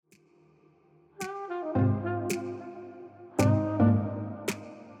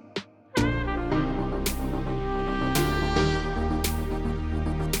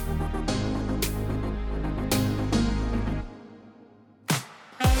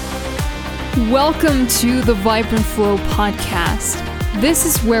Welcome to the Vibrant Flow podcast. This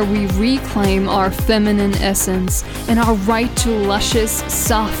is where we reclaim our feminine essence and our right to luscious,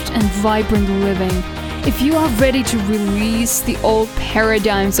 soft, and vibrant living. If you are ready to release the old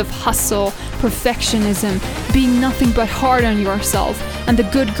paradigms of hustle, perfectionism, being nothing but hard on yourself, and the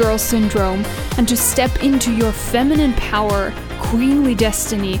good girl syndrome, and to step into your feminine power, queenly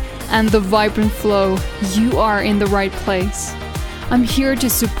destiny, and the vibrant flow, you are in the right place. I'm here to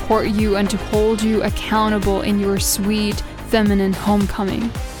support you and to hold you accountable in your sweet, feminine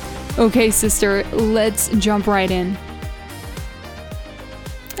homecoming. Okay, sister, let's jump right in.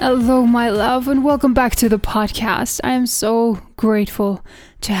 Hello, my love, and welcome back to the podcast. I am so grateful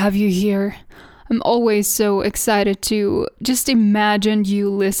to have you here. I'm always so excited to just imagine you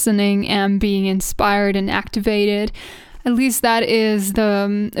listening and being inspired and activated. At least that is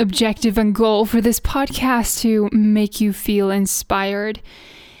the objective and goal for this podcast, to make you feel inspired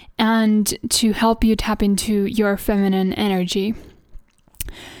and to help you tap into your feminine energy.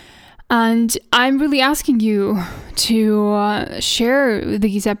 And I'm really asking you to share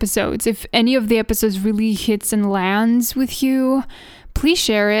these episodes. If any of the episodes really hits and lands with you, please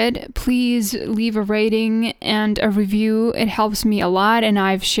share it. Please leave a rating and a review. It helps me a lot. And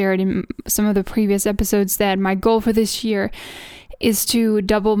I've shared in some of the previous episodes that my goal for this year is to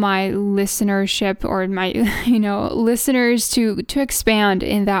double my listenership, or my, listeners to expand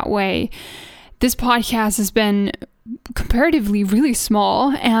in that way. This podcast has been comparatively really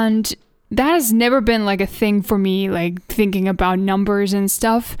small, and that has never been like a thing for me, like thinking about numbers and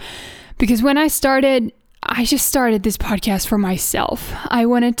stuff. Because when I just started this podcast for myself. I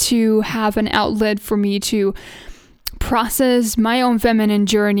wanted to have an outlet for me to process my own feminine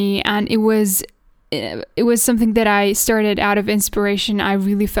journey, and it was something that I started out of inspiration. I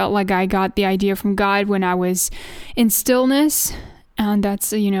really felt like I got the idea from God when I was in stillness, and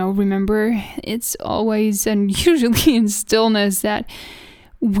that's, remember, it's always and usually in stillness that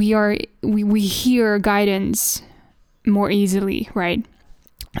we hear guidance more easily, right?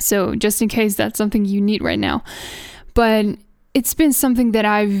 So just in case that's something you need right now. But it's been something that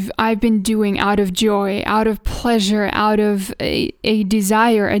I've been doing out of joy, out of pleasure, out of a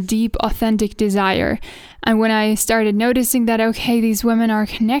desire, a deep, authentic desire. And when I started noticing that, okay, these women are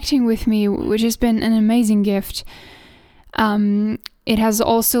connecting with me, which has been an amazing gift, it has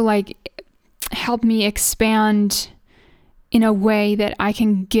also helped me expand in a way that I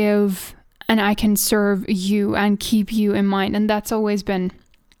can give and I can serve you and keep you in mind. And that's always been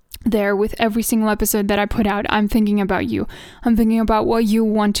there with every single episode that I put out. I'm thinking about you. I'm thinking about what you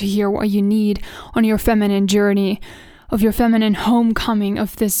want to hear, what you need on your feminine journey, of your feminine homecoming,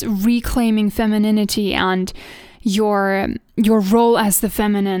 of this reclaiming femininity and your role as the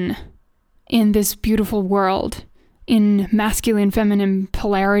feminine in this beautiful world, in masculine feminine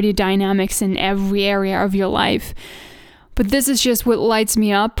polarity dynamics in every area of your life. But this is just what lights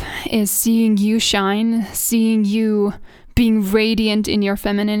me up, is seeing you shine, seeing you being radiant in your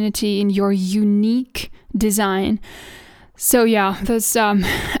femininity, in your unique design. So yeah, that's a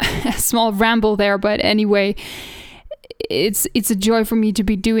small ramble there, but anyway, it's a joy for me to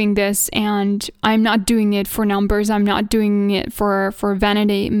be doing this, and I'm not doing it for numbers. I'm not doing it for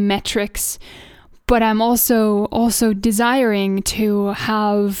vanity metrics, but I'm also desiring to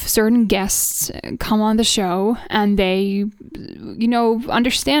have certain guests come on the show, and they,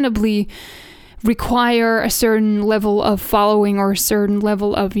 understandably require a certain level of following or a certain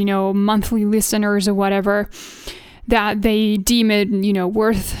level of, monthly listeners or whatever, that they deem it,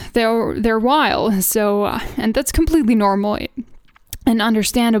 worth their while. So, and that's completely normal and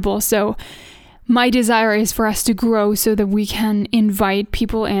understandable. So my desire is for us to grow so that we can invite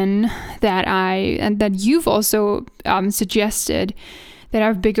people in that you've also suggested that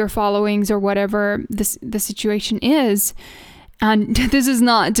have bigger followings or whatever the situation is. And this is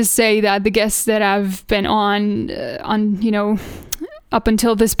not to say that the guests that I've been on, up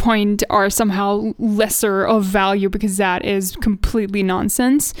until this point are somehow lesser of value, because that is completely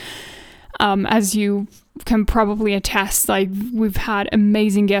nonsense. As you can probably attest, we've had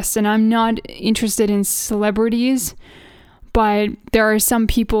amazing guests, and I'm not interested in celebrities, but there are some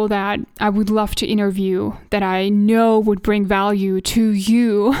people that I would love to interview that I know would bring value to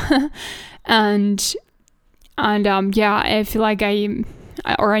you. And I feel like I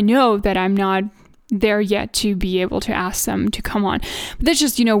know that I'm not there yet to be able to ask them to come on. But that's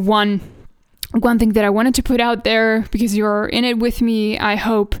just, one thing that I wanted to put out there, because you're in it with me, I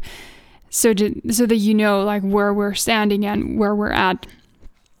hope, so that you know where we're standing and where we're at.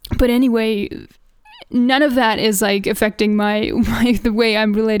 But anyway, none of that is affecting the way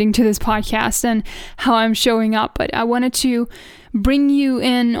I'm relating to this podcast and how I'm showing up. But I wanted to bring you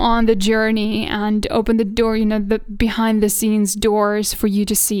in on the journey and open the door, the behind the scenes doors for you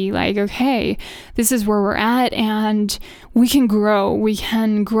to see like, okay, this is where we're at, and we can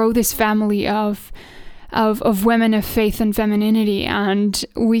grow this family of women of faith and femininity, and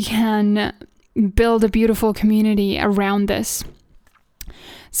we can build a beautiful community around this.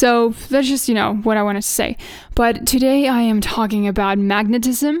 So that's just, what I wanted to say. But today I am talking about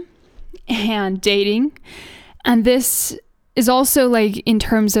magnetism and dating. And this is also like in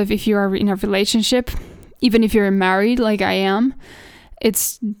terms of if you are in a relationship, even if you're married like I am, it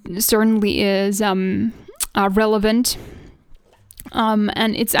certainly is relevant.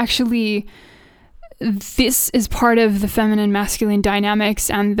 And it's actually, this is part of the feminine masculine dynamics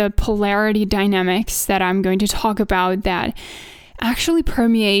and the polarity dynamics that I'm going to talk about that actually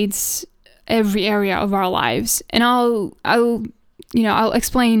permeates every area of our lives. And I'll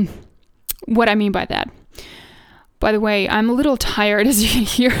explain what I mean by that. By the way, I'm a little tired, as you can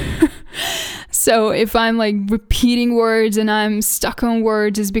hear. So if I'm like repeating words and I'm stuck on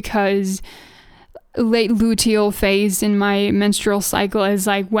words, is because late luteal phase in my menstrual cycle is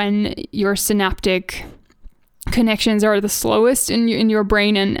like when your synaptic connections are the slowest in your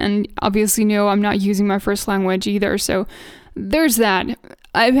brain. And obviously, no, I'm not using my first language either. So there's that.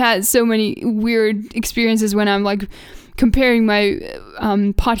 I've had so many weird experiences when I'm like comparing my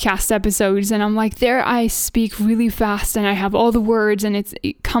podcast episodes, and I'm like, there I speak really fast and I have all the words and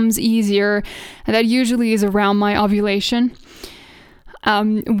it comes easier, and that usually is around my ovulation,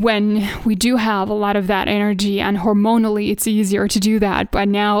 when we do have a lot of that energy, and hormonally it's easier to do that. But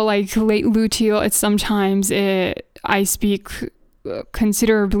now, like late luteal, it's sometimes I speak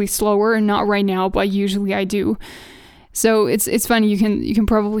considerably slower, and not right now, but usually I do. So it's funny, you can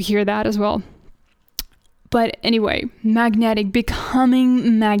probably hear that as well. But anyway,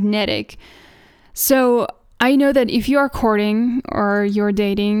 becoming magnetic. So I know that if you are courting or you're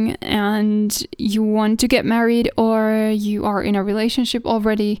dating and you want to get married, or you are in a relationship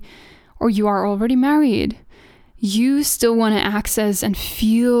already, or you are already married, you still want to access and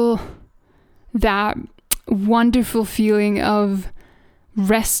feel that wonderful feeling of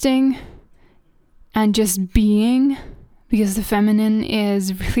resting and just being, because the feminine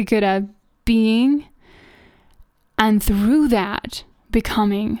is really good at being. And through that,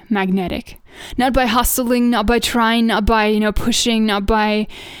 becoming magnetic. Not by hustling, not by trying, not by, pushing, not by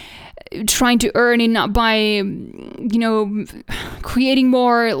trying to earn it, not by, creating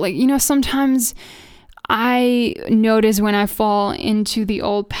more. Like, sometimes I notice when I fall into the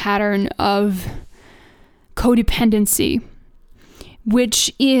old pattern of codependency,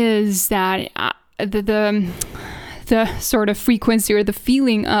 which is that the sort of frequency or the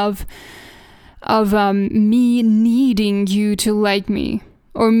feeling of me needing you to like me,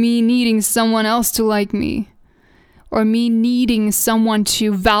 or me needing someone else to like me, or me needing someone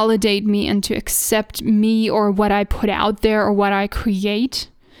to validate me and to accept me or what I put out there or what I create.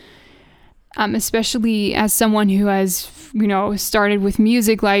 Especially as someone who has, started with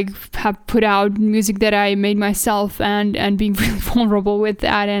music, like have put out music that I made myself, and being really vulnerable with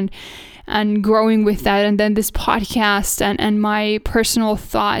that, and growing with that, and then this podcast and my personal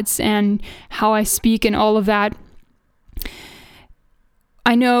thoughts and how I speak and all of that.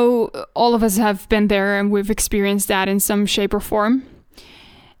 I know all of us have been there, and we've experienced that in some shape or form.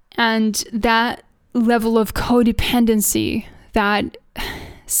 And that level of codependency, that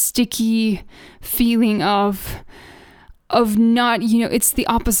sticky feeling of not, it's the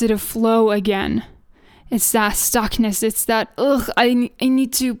opposite of flow again. It's that stuckness. It's that, I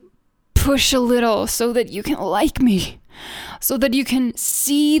need to push a little so that you can like me, so that you can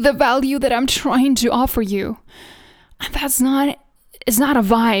see the value that I'm trying to offer you. And it's not a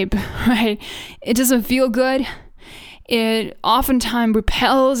vibe, right? It doesn't feel good. It oftentimes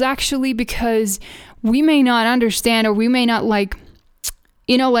repels, actually, because we may not understand, or we may not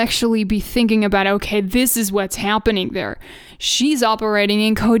intellectually be thinking about, okay, this is what's happening there. She's operating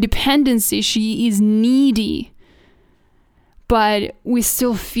in codependency. She is needy. But we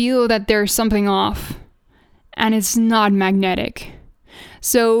still feel that there's something off, and it's not magnetic.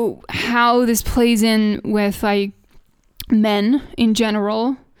 So how this plays in with men in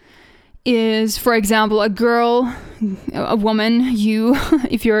general is, for example, a woman,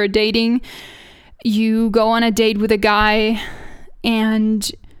 if you're dating, you go on a date with a guy, and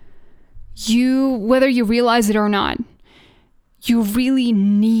whether you realize it or not, you really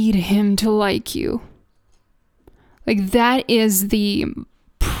need him to like you. Like, that is the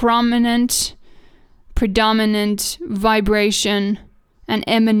predominant vibration and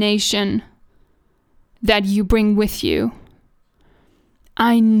emanation that you bring with you.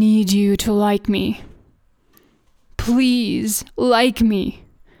 I need you to like me. please like me,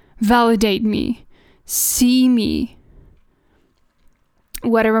 validate me, see me,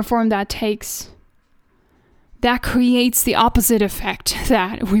 whatever form that takes. That creates the opposite effect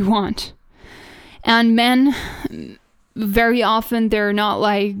that we want. And men, very often, they're not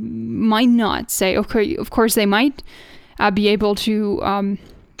might not say, okay, of course they might be able to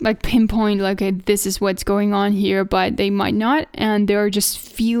pinpoint, okay, this is what's going on here, but they might not. And they're just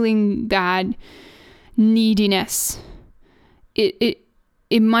feeling that neediness.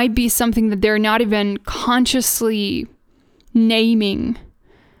 It might be something that they're not even consciously naming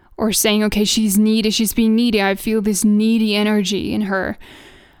or saying, okay, she's needy, she's being needy. I feel this needy energy in her.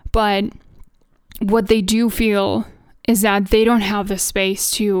 But what they do feel is that they don't have the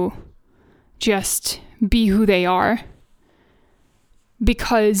space to just be who they are,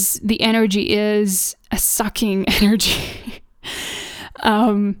 because the energy is a sucking energy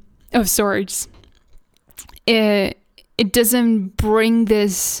of sorts. It doesn't bring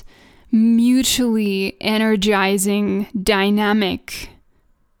this mutually energizing dynamic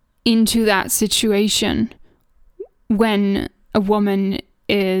into that situation when a woman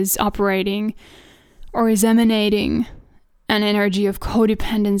is operating or is emanating an energy of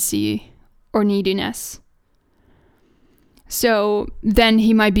codependency or neediness. So then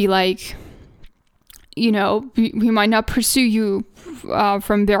he might be like, he might not pursue you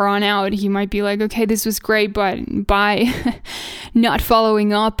from there on out. He might be like, okay, this was great, but bye. Not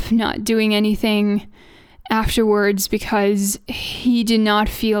following up, not doing anything afterwards, because he did not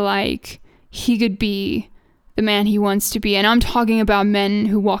feel like he could be the man he wants to be. And I'm talking about men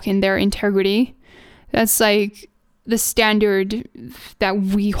who walk in their integrity. That's like the standard that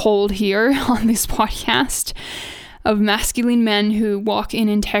we hold here on this podcast, of masculine men who walk in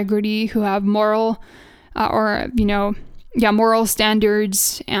integrity, who have moral moral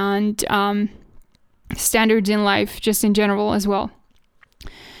standards and standards in life just in general as well.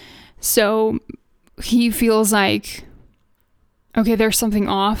 So he feels like, okay, there's something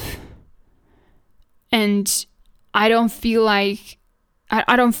off, and I don't feel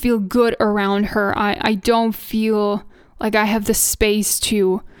good around her. I don't feel like I have the space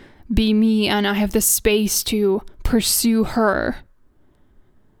to be me, and I have the space to pursue her,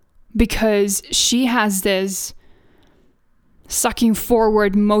 because she has this sucking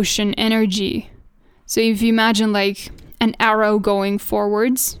forward motion energy. So if you imagine like an arrow going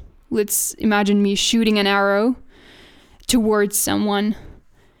forwards, let's imagine me shooting an arrow towards someone,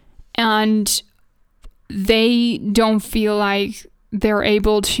 and they don't feel like they're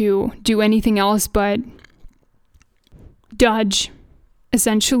able to do anything else but dodge,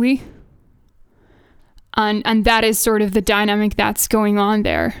 essentially. And that is sort of the dynamic that's going on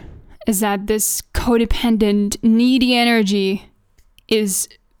there, is that this codependent, needy energy has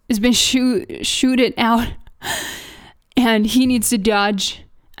been shooted out, and he needs to dodge,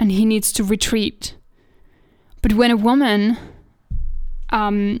 and he needs to retreat. But when a woman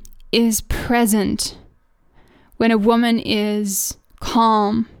is present, when a woman is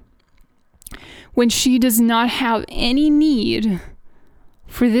calm, when she does not have any need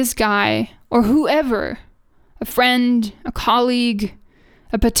for this guy or whoever, a friend, a colleague,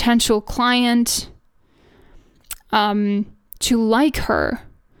 a potential client, to like her,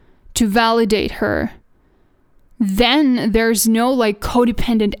 to validate her, then there's no like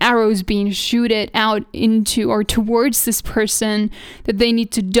codependent arrows being shooted out into or towards this person that they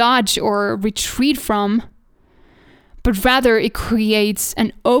need to dodge or retreat from, but rather it creates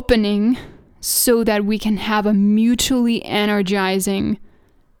an opening so that we can have a mutually energizing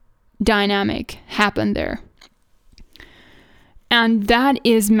dynamic happen there. And that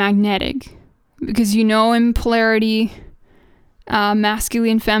is magnetic, because in polarity,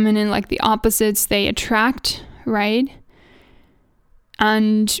 masculine, feminine, like the opposites, they attract, right?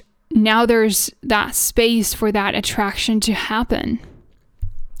 And now there's that space for that attraction to happen,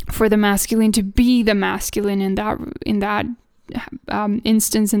 for the masculine to be the masculine in that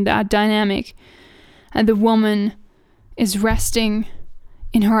instance, in that dynamic, and the woman is resting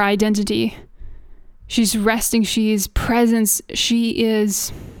in her identity. She's resting, she is present, she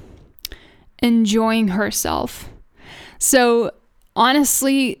is enjoying herself. So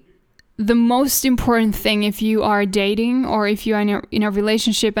honestly, the most important thing, if you are dating or if you are in a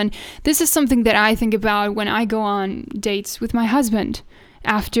relationship, and this is something that I think about when I go on dates with my husband.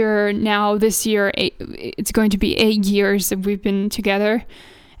 After now this year, it's going to be 8 years that we've been together,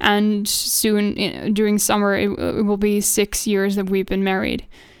 and soon during summer it will be 6 years that we've been married.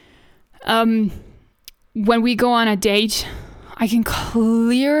 When we go on a date, I can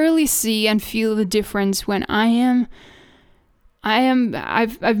clearly see and feel the difference when I am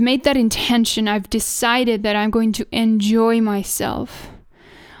I've made that intention. I've decided that I'm going to enjoy myself.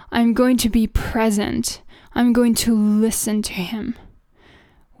 I'm going to be present. I'm going to listen to him.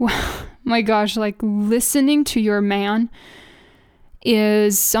 Wow, my gosh, like listening to your man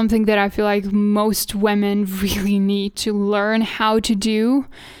is something that I feel like most women really need to learn how to do.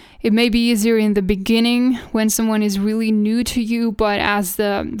 It may be easier in the beginning when someone is really new to you, but as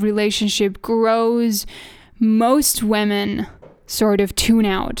the relationship grows, most women sort of tune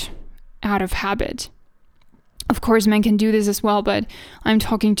out of habit. Of course, men can do this as well, but I'm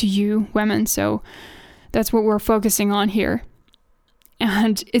talking to you women, so that's what we're focusing on here.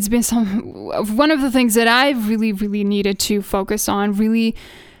 And it's been one of the things that I've really, really needed to focus on. Really,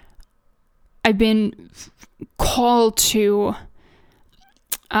 I've been called to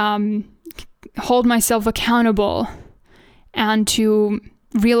hold myself accountable and to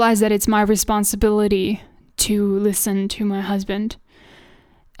realize that it's my responsibility to listen to my husband.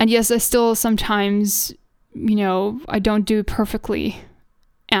 And yes, I still sometimes, I don't do it perfectly.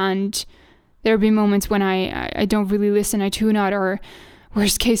 And there'll be moments when I don't really listen, I tune out, or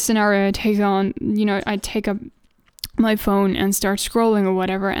worst case scenario, I take up my phone and start scrolling or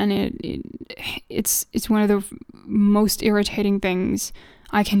whatever, and it's one of the most irritating things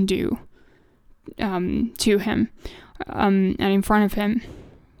I can do to him and in front of him,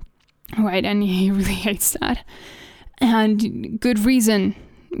 right? And he really hates that, and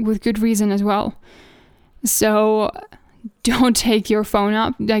with good reason as well. So don't take your phone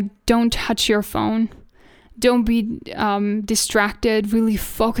up, like don't touch your phone. Don't be distracted. Really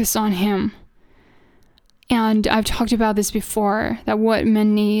focus on him. And I've talked about this before, that what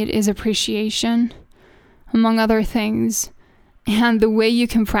men need is appreciation, among other things. And the way you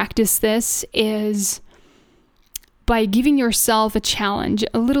can practice this is by giving yourself a challenge,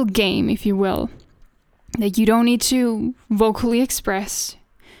 a little game, if you will, that you don't need to vocally express.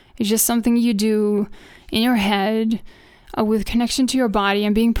 It's just something you do in your head, with connection to your body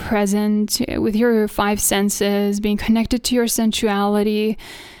and being present with your 5 senses, being connected to your sensuality.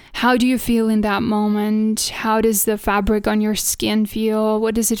 How do you feel in that moment? How does the fabric on your skin feel?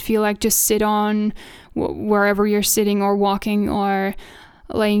 What does it feel like to sit on wherever you're sitting or walking or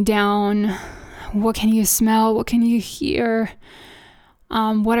laying down? What can you smell? What can you hear?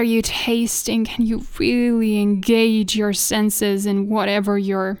 What are you tasting? Can you really engage your senses in whatever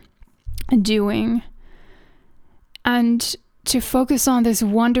you're doing? And to focus on this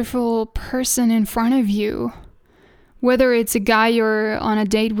wonderful person in front of you, whether it's a guy you're on a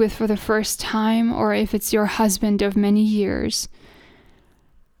date with for the first time or if it's your husband of many years.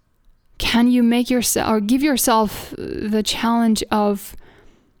 Can you make yourself or give yourself the challenge of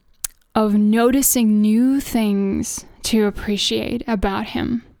noticing new things to appreciate about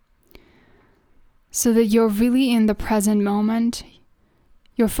him, so that you're really in the present moment?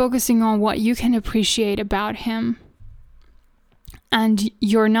 You're focusing on what you can appreciate about him. And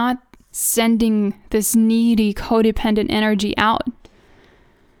you're not sending this needy, codependent energy out,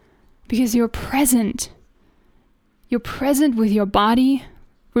 because you're present. You're present with your body.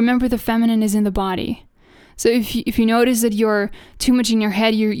 Remember, the feminine is in the body. So if you notice that you're too much in your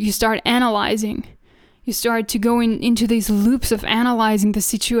head, you start analyzing. You start to go into these loops of analyzing the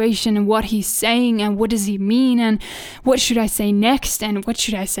situation and what he's saying and what does he mean and what should I say next and what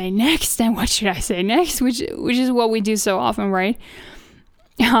should I say next and what should I say next, which is what we do so often, right?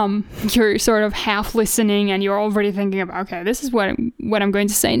 You're sort of half listening and you're already thinking about, okay, this is what I'm going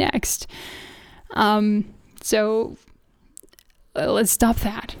to say next. So let's stop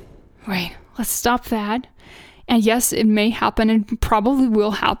that, right? Let's stop that. And yes, it may happen and probably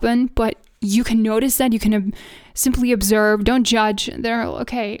will happen, but you can notice that. You can simply observe. Don't judge. They're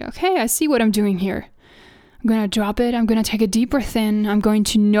okay, I see what I'm doing here. I'm going to drop it. I'm going to take a deep breath in. I'm going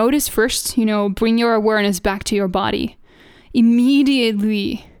to notice first, bring your awareness back to your body.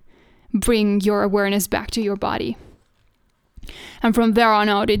 Immediately bring your awareness back to your body. And from there on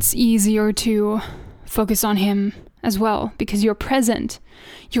out, it's easier to focus on him as well, because you're present.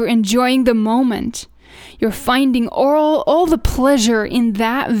 You're enjoying the moment. You're finding all the pleasure in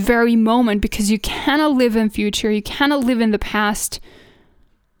that very moment, because you cannot live in future. You cannot live in the past,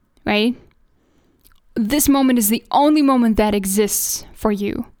 right? This moment is the only moment that exists for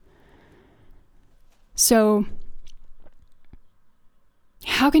you. So,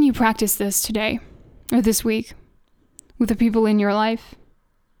 how can you practice this today or this week with the people in your life?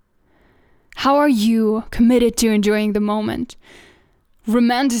 How are you committed to enjoying the moment?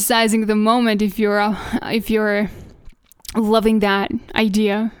 Romanticizing the moment, if you're loving that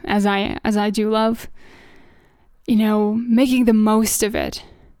idea, as I do love, making the most of it.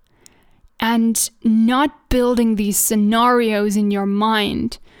 and not building these scenarios in your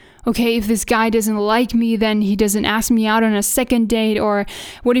mind. Okay, if this guy doesn't like me, then he doesn't ask me out on a second date, or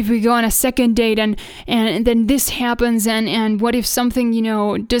what if we go on a second date and then this happens, and what if something,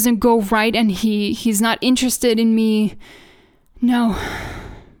 doesn't go right and he's not interested in me? No.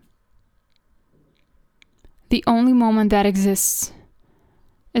 The only moment that exists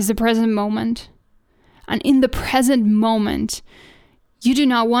is the present moment. And in the present moment, you do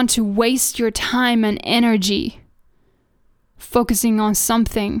not want to waste your time and energy focusing on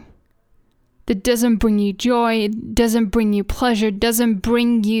something that doesn't bring you joy, doesn't bring you pleasure, doesn't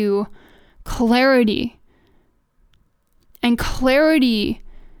bring you clarity. And clarity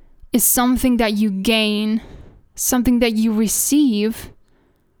is something that you gain, something that you receive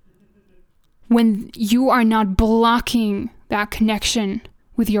when you are not blocking that connection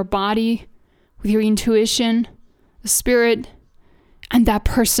with your body, with your intuition, the spirit, and that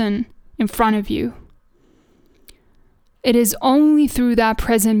person in front of you. It is only through that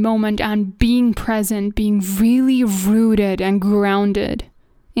present moment and being present, being really rooted and grounded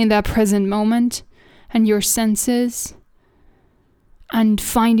in that present moment and your senses, and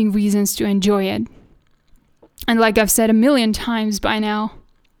finding reasons to enjoy it. And like I've said a million times by now,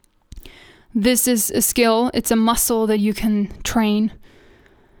 this is a skill, it's a muscle that you can train.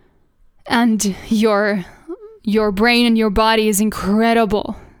 And your brain and your body is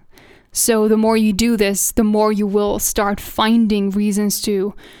incredible. So the more you do this, the more you will start finding reasons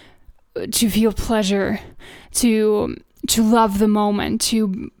to feel pleasure, to love the moment,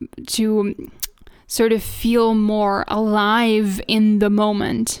 to sort of feel more alive in the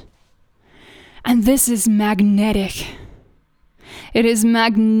moment. And this is magnetic. It is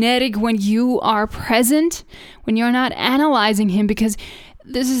magnetic when you are present, when you're not analyzing him, because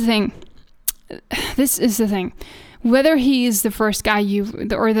this is the thing. Whether he is the first guy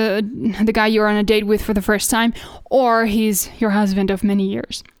or the guy you're on a date with for the first time, or he's your husband of many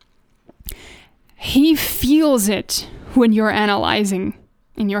years, he feels it when you're analyzing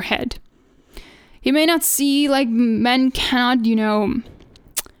in your head. He may not see, like men cannot,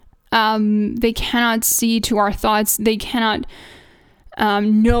 they cannot see to our thoughts. They cannot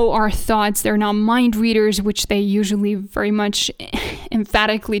know our thoughts. They're not mind readers, which they usually very much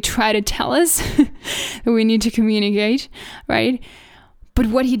emphatically try to tell us that we need to communicate, right? But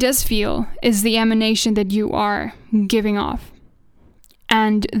what he does feel is the emanation that you are giving off.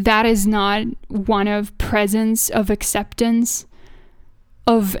 And that is not one of presence, of acceptance,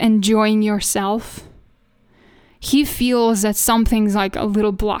 of enjoying yourself. He feels that something's like a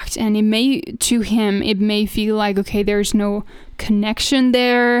little blocked, and to him, it may feel like, okay, there's no connection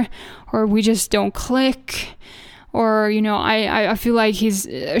there, or we just don't click, or, I feel like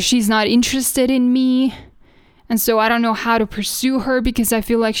she's not interested in me, and so I don't know how to pursue her because I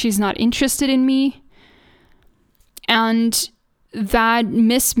feel like she's not interested in me. And that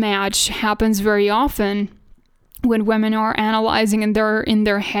mismatch happens very often when women are analyzing and they're in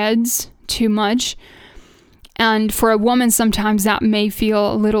their heads too much. And for a woman, sometimes that may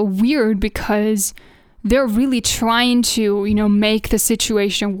feel a little weird because they're really trying to, make the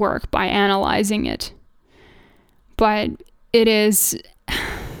situation work by analyzing it. But it is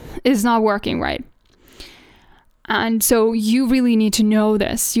not working right. And so you really need to know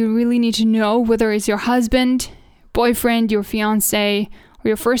this. You really need to know whether it's your husband, boyfriend, your fiance, or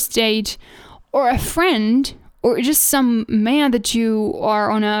your first date, or a friend, or just some man that you are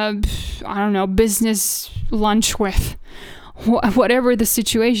on a, business lunch with, whatever the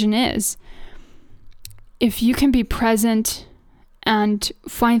situation is. If you can be present and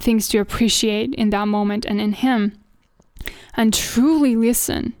find things to appreciate in that moment and in him, and truly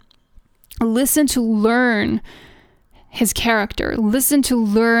listen to learn his character, listen to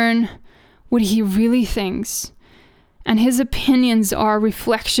learn what he really thinks. And his opinions are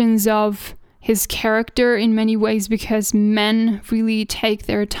reflections of his character in many ways, because men really take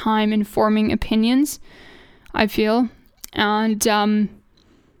their time in forming opinions, I feel. And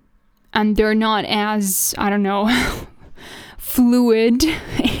they're not as, fluid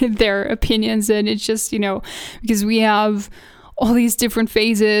in their opinions. And it's just, because we have all these different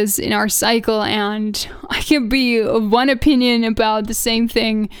phases in our cycle, and I can be of one opinion about the same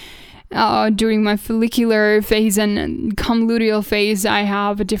thing during my follicular phase, and come luteal phase, I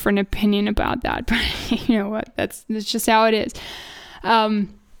have a different opinion about that. But you know what? That's just how it is.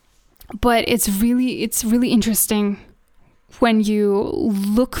 But it's really interesting when you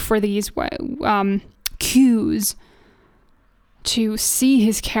look for these cues to see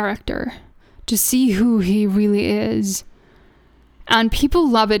his character, to see who he really is. And people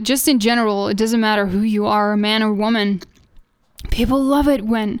love it. Just in general, it doesn't matter who you are, a man or woman. People love it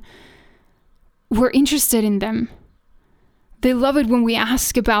when we're interested in them. They love it when we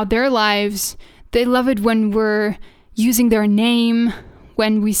ask about their lives. They love it when we're using their name,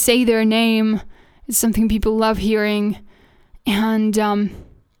 when we say their name. It's something people love hearing. And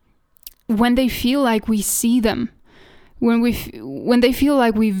when they feel like we see them, when they feel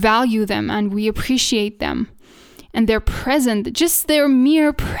like we value them and we appreciate them, and they're present, just their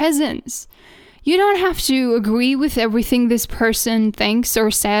mere presence. You don't have to agree with everything this person thinks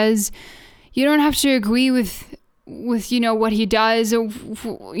or says. You don't have to agree with what he does or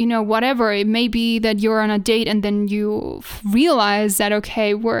whatever. It may be that you're on a date and then you realize that,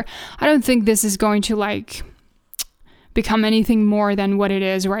 okay, I don't think this is going to become anything more than what it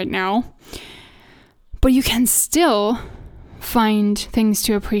is right now. But you can still find things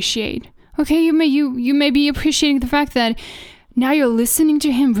to appreciate. Okay, you may be appreciating the fact that now you're listening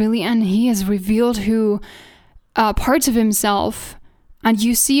to him really, and he has revealed parts of himself, and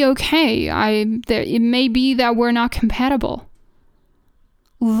you see, okay, it may be that we're not compatible.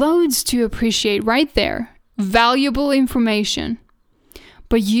 Loads to appreciate right there. Valuable information.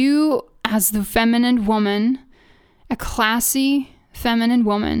 But you, as the feminine woman, a classy feminine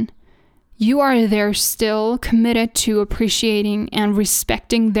woman, you are there still committed to appreciating and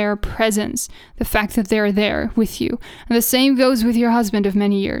respecting their presence, the fact that they're there with you. And the same goes with your husband of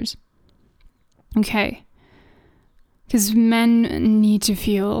many years. Okay. Because men need to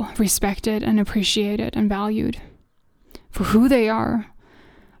feel respected and appreciated and valued for who they are,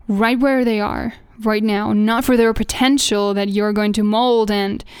 right where they are, right now, not for their potential that you're going to mold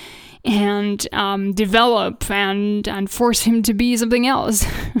and develop and force him to be something else.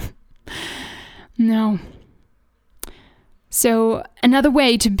 No. So another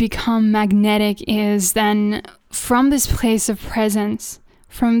way to become magnetic is then from this place of presence,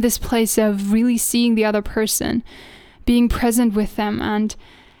 from this place of really seeing the other person, being present with them and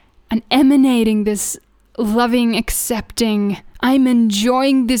emanating this loving, accepting, I'm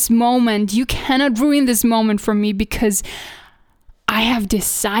enjoying this moment. You cannot ruin this moment for me because I have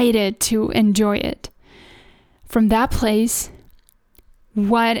decided to enjoy it. From that place,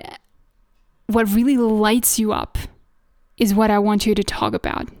 what really lights you up is what I want you to talk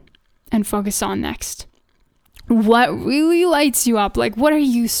about and focus on next. What really lights you up? What are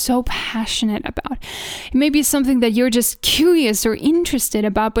you so passionate about? It may be something that you're just curious or interested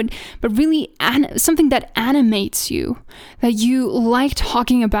about, but really something that animates you, that you like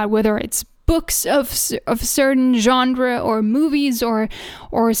talking about, whether it's books of certain genre or movies or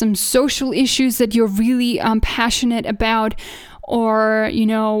some social issues that you're really passionate about, or,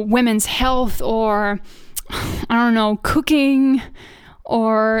 women's health, or, I don't know, cooking,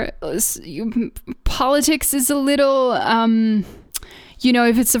 or politics is a little,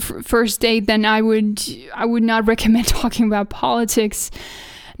 if it's a first date, then I would not recommend talking about politics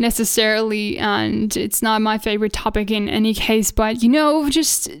necessarily, and it's not my favorite topic in any case, but,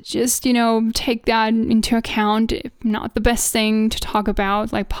 just take that into account. Not the best thing to talk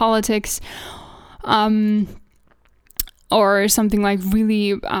about, like politics, or something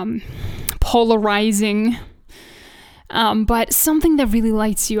really polarizing, but something that really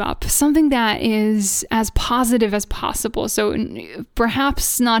lights you up, something that is as positive as possible. So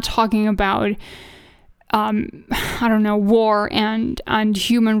perhaps not talking about, war and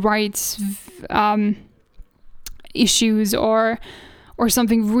human rights issues or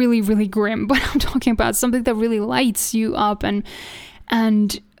something really, really grim, but I'm talking about something that really lights you up and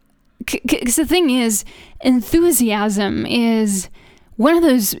because the thing is, enthusiasm is one of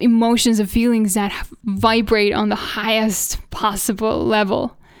those emotions and feelings that vibrate on the highest possible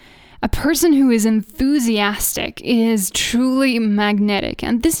level. A person who is enthusiastic is truly magnetic.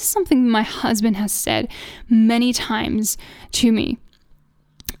 And this is something my husband has said many times to me.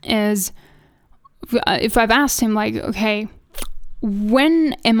 Is if I've asked him, okay,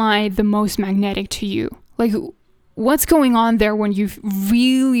 when am I the most magnetic to you? What's going on there when you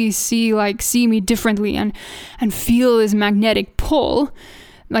really see me differently and feel this magnetic pull,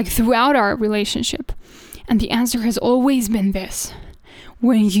 throughout our relationship? And the answer has always been this: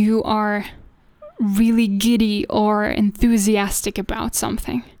 when you are really giddy or enthusiastic about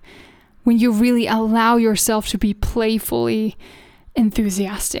something, when you really allow yourself to be playfully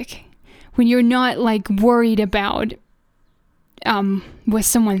enthusiastic, when you're not worried about what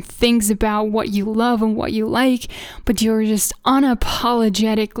someone thinks about what you love and what you like, but you're just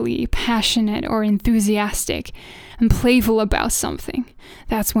unapologetically passionate or enthusiastic and playful about something.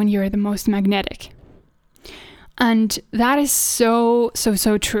 That's when you're the most magnetic. And that is so, so,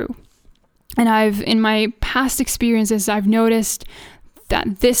 so true. And in my past experiences, I've noticed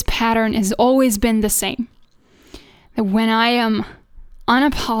that this pattern has always been the same. That when I am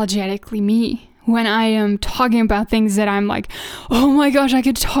unapologetically me, when I am talking about things that I'm like, oh my gosh, I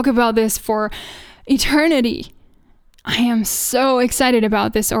could talk about this for eternity. I am so excited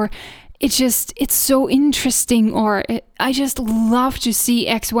about this, or it's so interesting, or I just love to see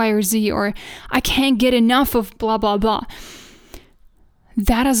X, Y, or Z, or I can't get enough of blah, blah, blah.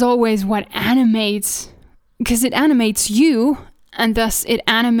 That is always what animates, because it animates you, and thus it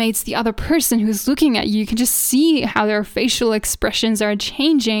animates the other person who's looking at you. You can just see how their facial expressions are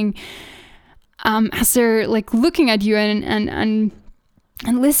changing as they're like looking at you and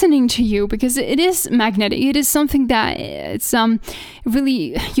listening to you, because it is magnetic. It is something that it's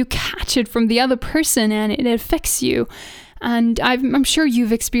really, you catch it from the other person and it affects you. And I'm sure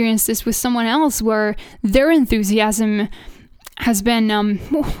you've experienced this with someone else where their enthusiasm has been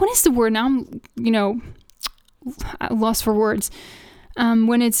what is the word now? I'm lost for words.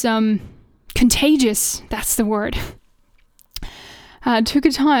 When it's contagious, that's the word. Took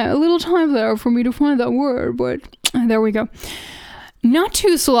a little time there for me to find that word, but there we go. Not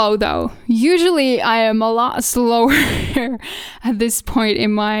too slow though. Usually I am a lot slower at this point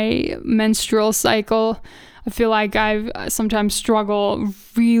in my menstrual cycle. I feel like I've sometimes struggle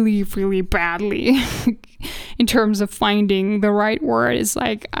really, really badly in terms of finding the right word. It's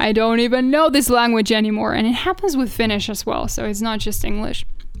like, I don't even know this language anymore. And it happens with Finnish as well. So it's not just English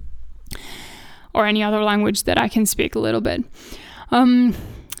or any other language that I can speak a little bit.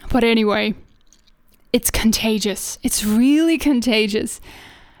 But anyway, it's contagious. It's really contagious.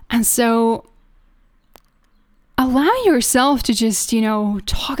 And so allow yourself to just,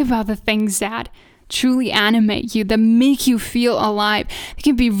 talk about the things that truly animate you, that make you feel alive. It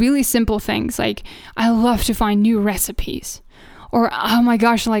can be really simple things like, I love to find new recipes. Or, oh my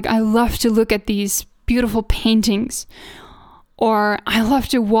gosh, like I love to look at these beautiful paintings. Or I love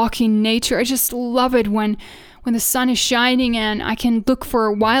to walk in nature. I just love it when the sun is shining and I can look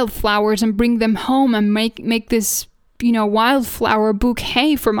for wildflowers and bring them home and make this, wildflower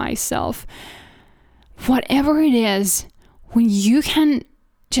bouquet for myself. Whatever it is, when you can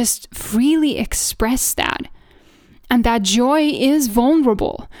just freely express that, and that joy is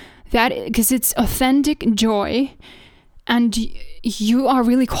vulnerable, because it's authentic joy, and you are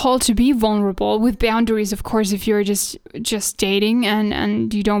really called to be vulnerable with boundaries. Of course, if you're just dating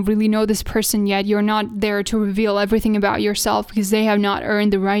and you don't really know this person yet, you're not there to reveal everything about yourself, because they have not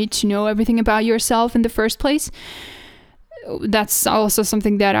earned the right to know everything about yourself in the first place. That's also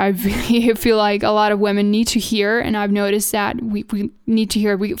something that I really feel like a lot of women need to hear, and I've noticed that we need to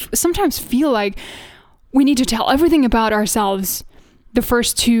hear. We sometimes feel like we need to tell everything about ourselves the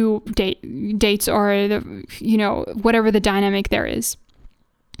first two dates, or whatever the dynamic there is.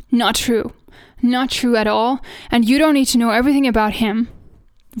 Not true at all. And you don't need to know everything about him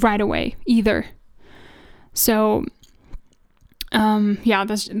right away either. So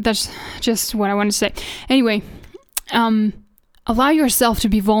that's just what I want to say. Anyway, allow yourself to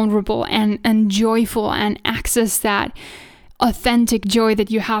be vulnerable and joyful and access that authentic joy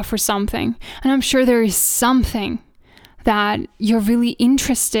that you have for something. And I'm sure there is something that you're really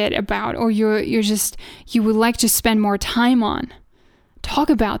interested about, or you would like to spend more time on. Talk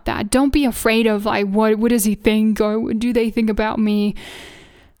about that. Don't be afraid of like, what does he think, or what do they think about me?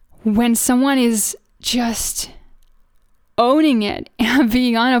 When someone is just owning it and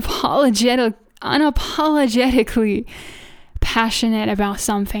being unapologetically passionate about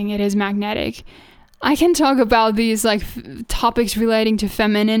something, it is magnetic. I can talk about these like topics relating to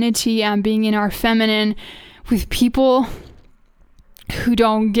femininity and being in our feminine with people who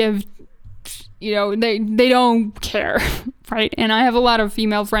don't give, they don't care, right? And I have a lot of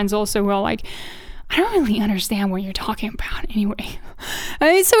female friends also who are like, I don't really understand what you're talking about anyway.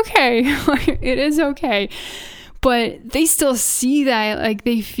 And it's okay. It is okay. But they still see that, like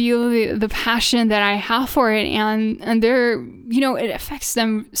they feel the passion that I have for it, and they're, it affects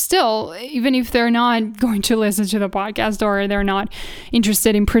them still, even if they're not going to listen to the podcast or they're not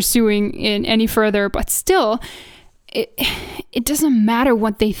interested in pursuing it any further. But still, it doesn't matter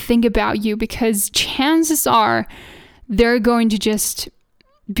what they think about you, because chances are they're going to just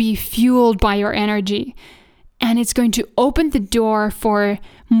be fueled by your energy, and it's going to open the door for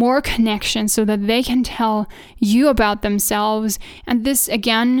more connection so that they can tell you about themselves. And this,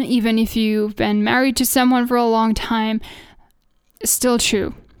 again, even if you've been married to someone for a long time, still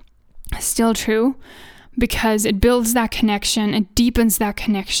true, because it builds that connection, it deepens that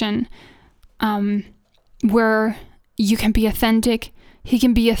connection, where you can be authentic, he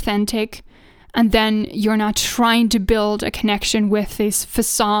can be authentic, and then you're not trying to build a connection with this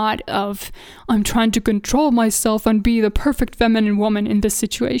facade of, I'm trying to control myself and be the perfect feminine woman in this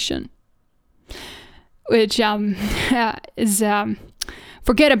situation. Which is,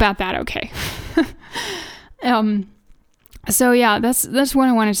 forget about that, okay? So yeah, that's what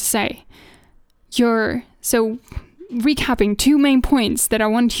I wanted to say. So recapping, 2 main points that I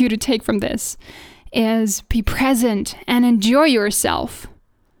want you to take from this is be present and enjoy yourself.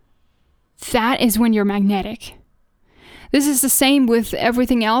 That is when you're magnetic. This is the same with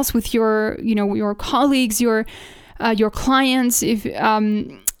everything else, with your colleagues, your clients, if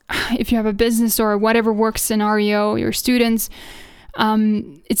you have a business or whatever work scenario, your students,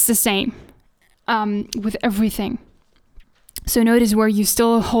 it's the same with everything. So notice where you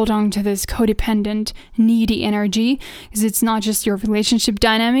still hold on to this codependent, needy energy, because it's not just your relationship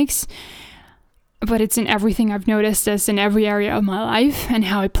dynamics, but it's in everything. I've noticed this in every area of my life and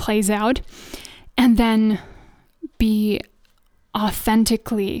how it plays out. And then be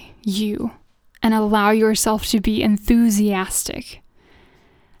authentically you and allow yourself to be enthusiastic.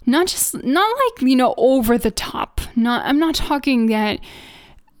 Not like, over the top. I'm not talking that,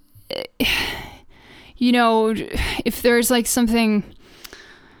 if there's like something,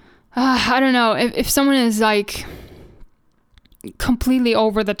 I don't know, if someone is like completely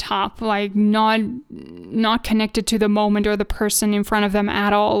over the top, like not connected to the moment or the person in front of them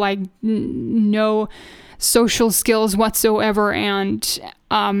at all, like no social skills whatsoever, and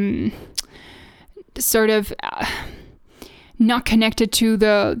sort of not connected to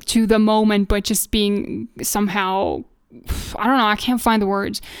the moment, but just being somehow, I don't know, I can't find the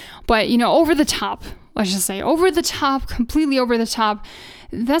words, but over the top. Let's just say over the top, completely over the top.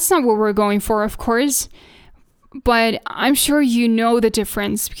 That's not what we're going for, of course. But I'm sure you know the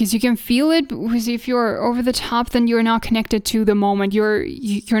difference, because you can feel it. Because if you're over the top, then you're not connected to the moment. You're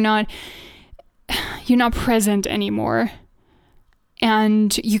not present anymore.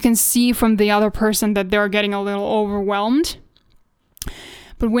 And you can see from the other person that they're getting a little overwhelmed.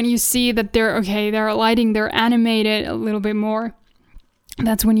 But when you see that they're lighting, they're animated a little bit more,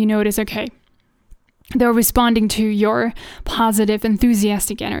 that's when you notice, okay, they're responding to your positive,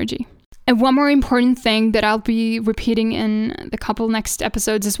 enthusiastic energy. And one more important thing that I'll be repeating in the couple next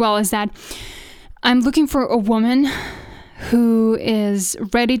episodes as well is that I'm looking for a woman who is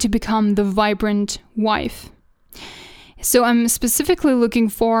ready to become the vibrant wife. So I'm specifically looking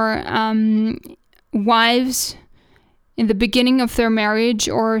for wives in the beginning of their marriage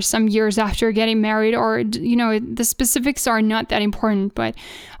or some years after getting married, or, the specifics are not that important, but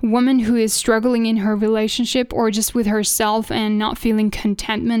a woman who is struggling in her relationship or just with herself and not feeling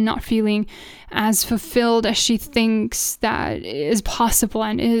contentment, not feeling as fulfilled as she thinks that is possible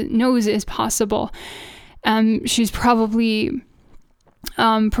and knows is possible. She's probably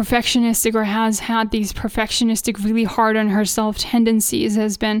perfectionistic, or has had these perfectionistic, really hard on herself tendencies,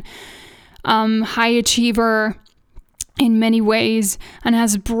 has been high achiever in many ways, and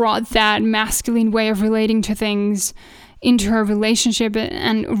has brought that masculine way of relating to things into her relationship,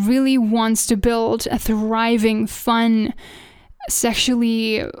 and really wants to build a thriving, fun,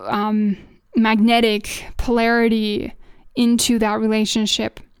 sexually magnetic polarity into that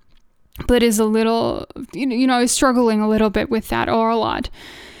relationship, but is a little, is struggling a little bit with that, or a lot.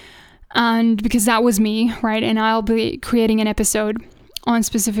 And because that was me, right? And I'll be creating an episode on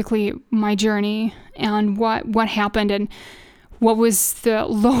specifically my journey and what happened and what was the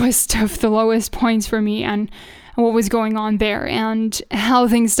lowest of the lowest points for me, and what was going on there, and how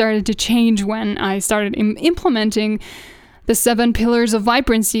things started to change when I started implementing the 7 pillars of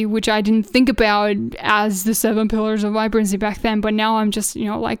vibrancy, which I didn't think about as the 7 pillars of vibrancy back then, but now I'm just,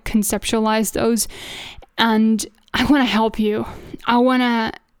 conceptualize those. And I want to help you. I want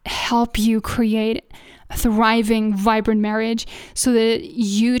to help you create a thriving, vibrant marriage so that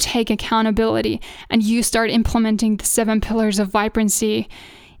you take accountability and you start implementing the 7 pillars of vibrancy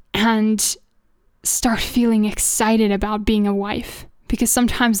and start feeling excited about being a wife. Because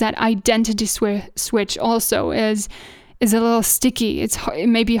sometimes that identity switch also is a little sticky. It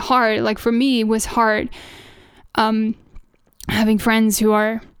may be hard. Like for me, it was hard having friends who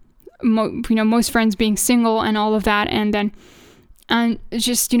are, most friends being single and all of that, and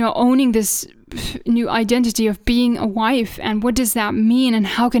just, owning this new identity of being a wife, and what does that mean, and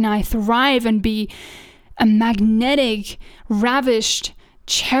how can I thrive and be a magnetic, ravished,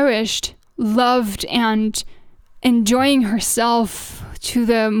 cherished, loved, and enjoying herself to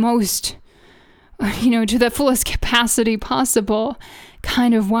the most, to the fullest capacity possible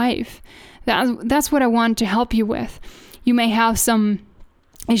kind of wife. That's what I want to help you with. You may have some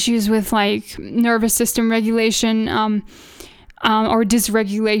issues with like nervous system regulation, or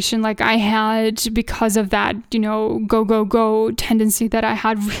dysregulation, like I had, because of that, go tendency that I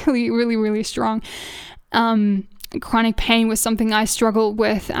had really, really, really strong. Chronic pain was something I struggled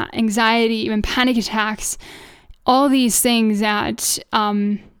with, anxiety, even panic attacks, all these things that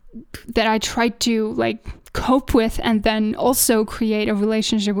tried to like cope with, and then also create a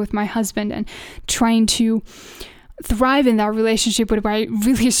relationship with my husband and trying to thrive in that relationship, but I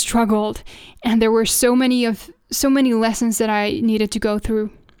really struggled. And there were so many lessons that I needed to go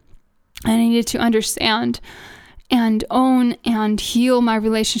through, and I needed to understand and own and heal my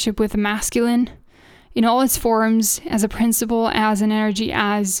relationship with the masculine in all its forms, as a principle, as an energy,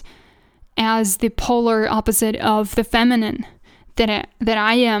 as the polar opposite of the feminine that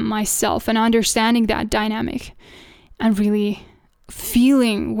I am myself, and understanding that dynamic and really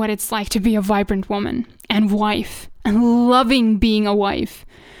feeling what it's like to be a vibrant woman and wife, and loving being a wife.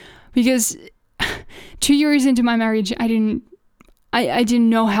 Because 2 years into my marriage, I didn't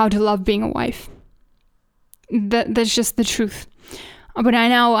know how to love being a wife. That's just the truth. But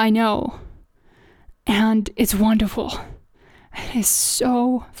I know. And it's wonderful. It is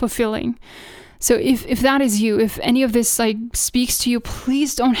so fulfilling. So if that is you, if any of this like speaks to you,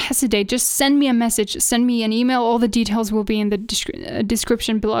 please don't hesitate. Just send me a message, send me an email. All the details will be in the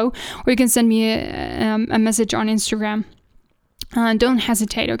description below, or you can send me a message on Instagram. Don't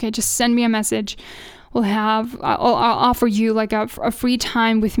hesitate, okay? Just send me a message. I'll offer you like a free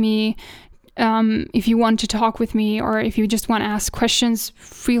time with me. If you want to talk with me, or if you just want to ask questions,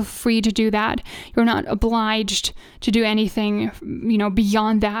 feel free to do that. You're not obliged to do anything,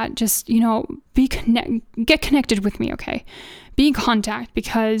 beyond that. Just, get connected with me, okay? Be in contact,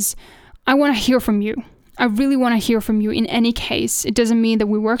 because I want to hear from you. I really want to hear from you in any case. It doesn't mean that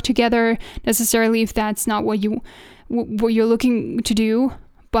we work together necessarily if that's not what you're looking to do.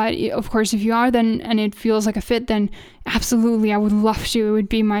 But of course, if you are, then, and it feels like a fit, then absolutely, I would love to. It would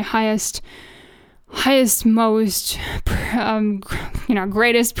be my highest, most,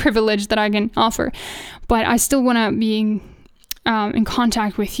 greatest privilege that I can offer. But I still want to be in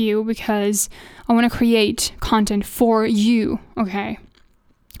contact with you, because I want to create content for you, okay?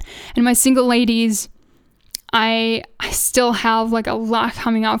 And my single ladies, I still have like a lot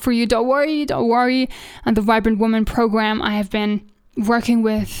coming out for you. Don't worry. And the Vibrant Woman program, I have been working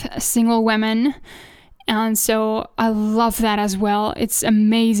with single women, and so I love that as well. It's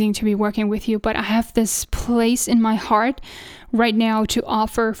amazing to be working with you, but I have this place in my heart right now to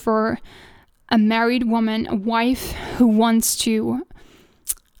offer for a married woman, a wife who wants to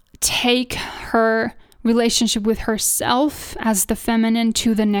take her relationship with herself as the feminine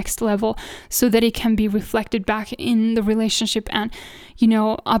to the next level, so that it can be reflected back in the relationship, and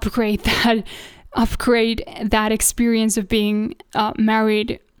upgrade that experience of being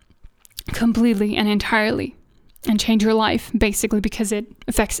married completely and entirely, and change your life, basically, because it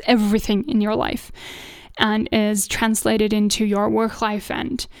affects everything in your life and is translated into your work life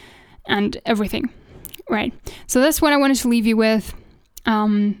and everything, right? So that's what I wanted to leave you with.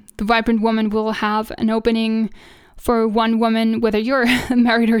 The Vibrant Woman will have an opening for one woman, whether you're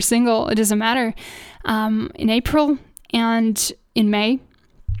married or single, it doesn't matter, in April and in May.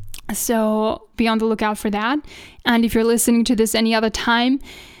 So be on the lookout for that. And if you're listening to this any other time,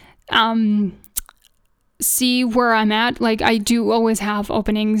 see where I'm at. Like, I do always have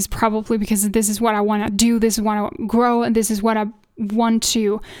openings, probably because this is what I want to do. This is what I want to grow. And this is what I want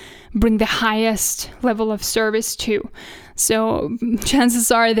to bring the highest level of service to. So chances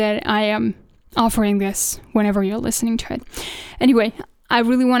are that I am offering this whenever you're listening to it. Anyway, I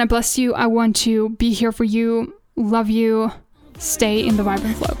really want to bless you. I want to be here for you. Love you. Stay in the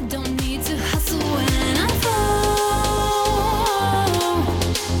vibrant flow. Don't need to hustle when I fall.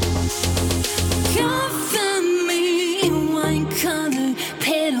 Cover me in wine-colored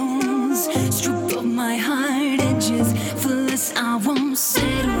petals. Strip up my hard edges. For less I won't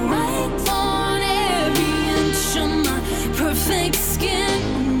settle. Right on every inch of my perfect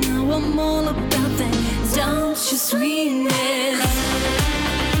skin. Now I'm all about that. Don't you sweetness.